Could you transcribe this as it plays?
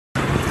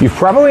You've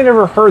probably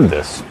never heard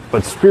this,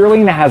 but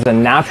spirulina has a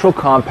natural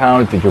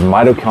compound that your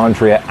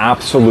mitochondria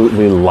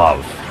absolutely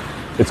love.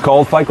 It's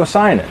called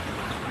phycocyanin.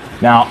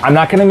 Now, I'm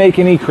not going to make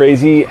any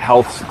crazy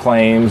health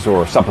claims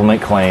or supplement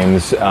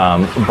claims,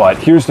 but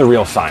here's the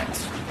real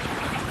science.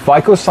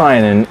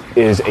 Phycocyanin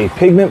is a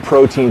pigment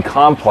protein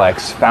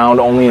complex found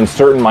only in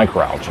certain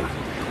microalgae,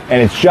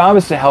 and its job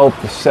is to help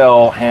the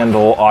cell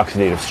handle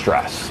oxidative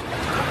stress.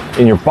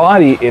 In your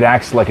body, it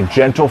acts like a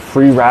gentle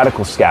free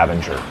radical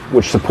scavenger,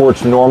 which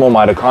supports normal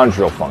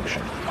mitochondrial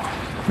function.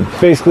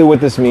 Basically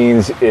what this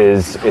means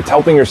is it's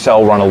helping your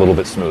cell run a little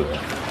bit smoother.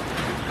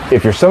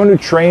 If you're someone who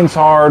trains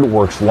hard,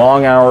 works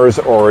long hours,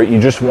 or you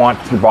just want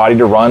your body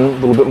to run a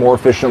little bit more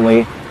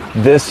efficiently,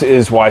 this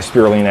is why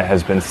spirulina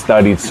has been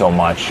studied so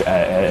much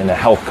in a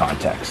health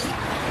context.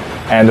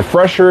 And the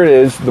fresher it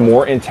is, the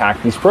more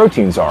intact these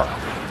proteins are.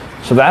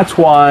 So that's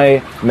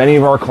why many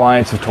of our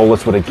clients have told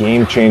us what a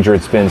game changer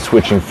it's been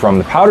switching from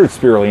the powdered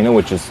spirulina,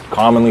 which is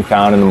commonly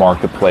found in the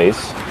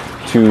marketplace,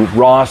 to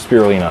raw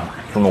spirulina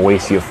from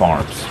Oasia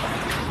Farms.